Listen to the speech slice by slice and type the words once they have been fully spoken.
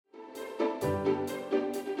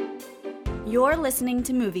You're listening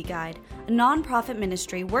to Movie Guide, a non-profit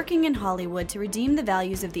ministry working in Hollywood to redeem the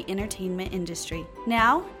values of the entertainment industry.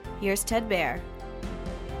 Now, here's Ted Baer.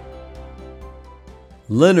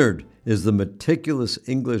 Leonard is the meticulous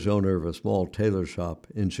English owner of a small tailor shop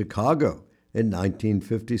in Chicago in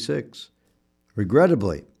 1956.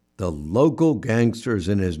 Regrettably, the local gangsters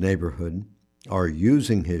in his neighborhood are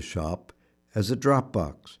using his shop as a drop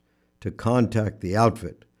box to contact the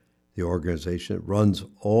Outfit, the organization that runs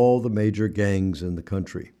all the major gangs in the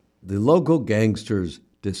country. The local gangsters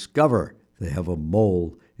discover they have a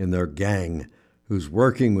mole in their gang who's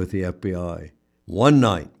working with the FBI. One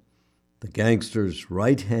night, the gangster's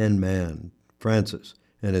right-hand man, Francis,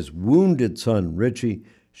 and his wounded son, Richie,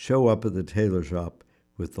 show up at the tailor shop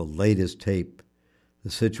with the latest tape.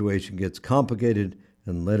 The situation gets complicated,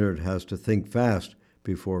 and Leonard has to think fast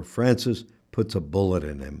before Francis puts a bullet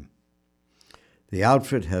in him. The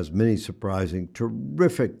Outfit has many surprising,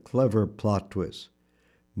 terrific, clever plot twists.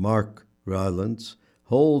 Mark Rylance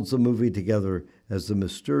holds the movie together as the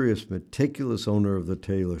mysterious, meticulous owner of the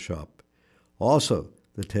tailor shop. Also,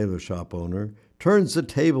 the tailor shop owner turns the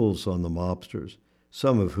tables on the mobsters,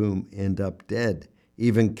 some of whom end up dead,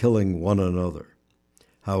 even killing one another.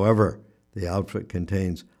 However, the Outfit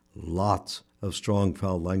contains lots of strong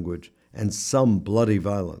foul language and some bloody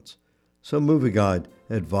violence, so Movie Guide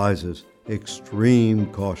advises extreme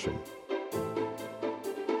caution.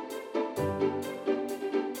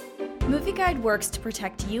 Movie Guide works to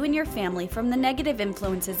protect you and your family from the negative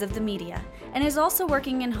influences of the media and is also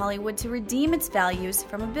working in Hollywood to redeem its values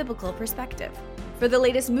from a biblical perspective. For the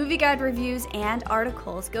latest Movie Guide reviews and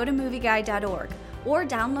articles, go to movieguide.org or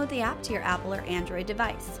download the app to your Apple or Android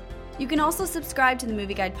device. You can also subscribe to the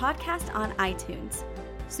Movie Guide podcast on iTunes.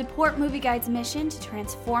 Support Movie Guide's mission to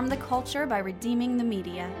transform the culture by redeeming the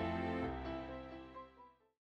media.